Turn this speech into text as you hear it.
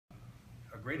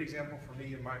great example for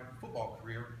me in my football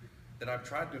career that I've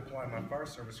tried to apply in my fire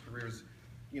service career is,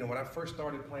 when I first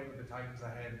started playing with the Titans, I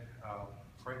had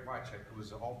Firefighter, who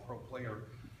was an all-pro player,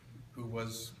 who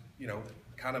was,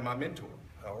 kind of my mentor,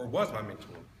 or was my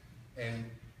mentor. And,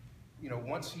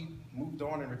 once he moved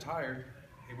on and retired,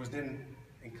 it was then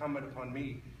incumbent upon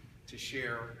me to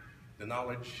share the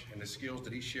knowledge and the skills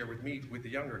that he shared with me with the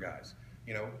younger guys.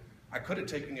 I could have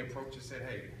taken the approach and said,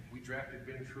 hey, we drafted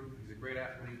Ben Troop, he's a great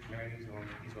athlete, man, he's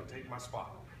gonna take my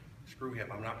spot. Screw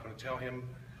him, I'm not gonna tell him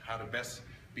how to best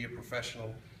be a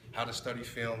professional, how to study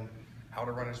film, how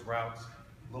to run his routes,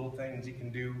 little things he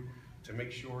can do to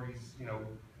make sure he's,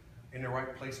 in the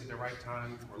right place at the right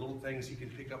time, or little things he can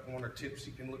pick up on, or tips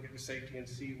he can look at the safety and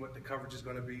see what the coverage is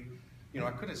gonna be.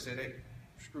 I could have said, hey,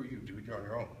 screw you, do it on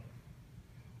your own.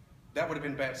 That would have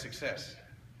been bad success,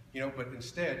 but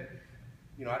instead,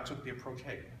 I took the approach,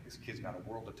 hey, this kid's got a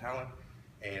world of talent,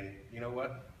 and you know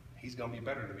what? He's gonna be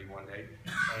better than me one day,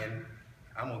 and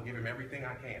I'm gonna give him everything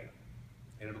I can,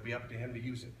 and it'll be up to him to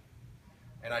use it.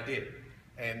 And I did.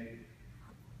 And,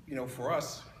 for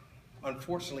us,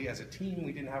 unfortunately, as a team,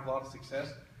 we didn't have a lot of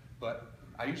success, but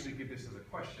I usually give this as a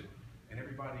question, and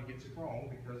everybody gets it wrong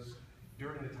because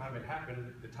during the time it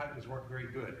happened, the Titans weren't very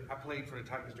good. I played for the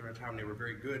Titans during a time they were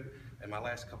very good, and my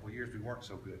last couple of years we weren't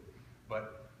so good.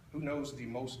 But who knows the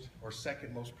most or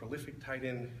second most prolific tight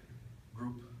end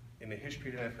group in the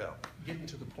history of the NFL? Getting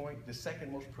to the point, the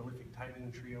second most prolific tight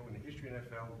end trio in the history of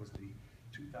the NFL was the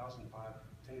 2005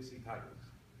 Tennessee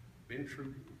Titans. Ben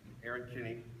Troop, Erron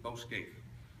Kinney, Bo Scaife.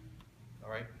 All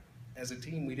right? As a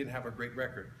team, we didn't have a great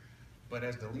record. But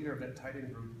as the leader of that tight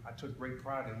end group, I took great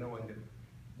pride in knowing that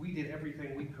we did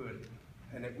everything we could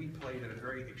and that we played at a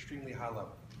very extremely high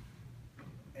level.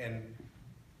 And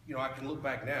I can look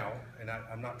back now, and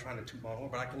I'm not trying to toot my horn,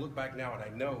 but I can look back now and I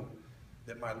know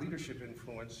that my leadership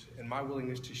influence and my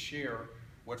willingness to share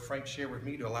what Frank shared with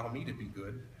me to allow me to be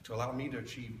good, to allow me to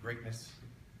achieve greatness,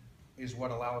 is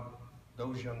what allowed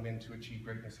those young men to achieve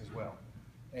greatness as well.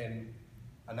 And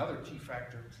another key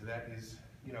factor to that is,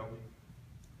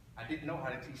 I didn't know how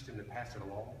to teach them to pass it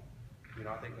along.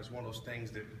 I think it's one of those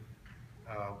things that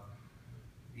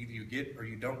either you get or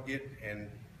you don't get. And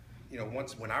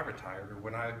once when I retired or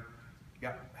when I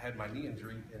had my knee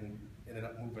injury and ended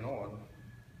up moving on,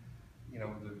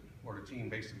 the team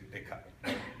basically, they cut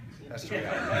me. That's the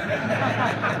reality.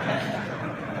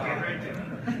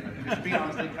 Just be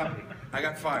honest, they cut me. I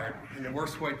got fired in the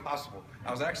worst way possible.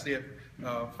 I was actually at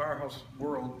Firehouse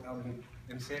World out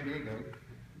in San Diego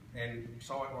and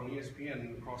saw it on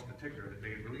ESPN across the ticker that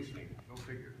they had released me. Go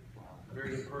figure.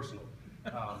 Very impersonal.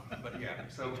 But yeah,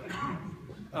 so,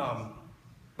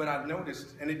 but I've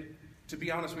noticed, and to be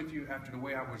honest with you, after the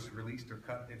way I was released or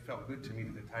cut, it felt good to me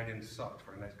that the tight end sucked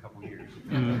for the next couple of years.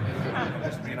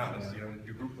 Just being honest,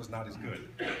 your group was not as good.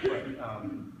 But,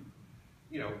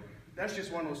 that's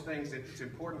just one of those things that it's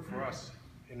important for us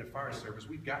in the fire service.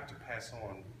 We've got to pass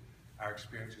on our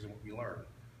experiences and what we learn.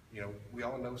 We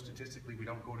all know statistically we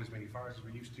don't go to as many fires as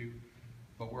we used to,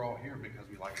 but we're all here because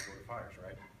we like to go to fires,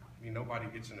 right? Nobody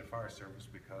gets in the fire service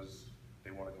because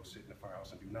they want to go sit in the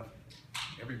firehouse and do nothing.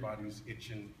 Everybody's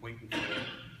itching, waiting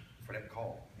for that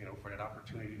call, for that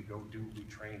opportunity to go do what we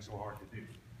train so hard to do.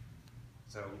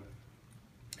 So,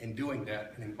 in doing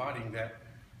that and embodying that,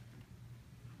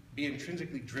 be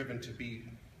intrinsically driven to be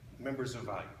members of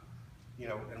value.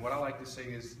 And what I like to say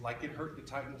is, like it hurt the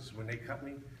Titans when they cut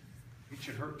me, it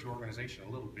should hurt your organization a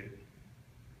little bit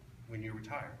when you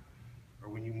retire or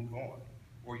when you move on,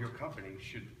 or your company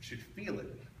should feel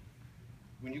it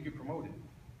when you get promoted.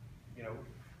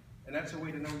 And that's a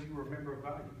way to know you were a member of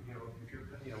value.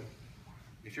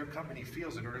 If your company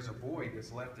feels it, or there's a void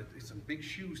that's left, it's some big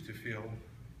shoes to fill.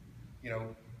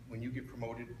 When you get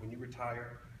promoted, when you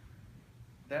retire,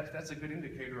 that's a good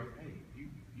indicator of, hey,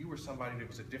 you were somebody that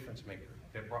was a difference maker,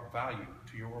 that brought value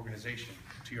to your organization,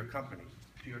 to your company,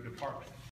 to your department.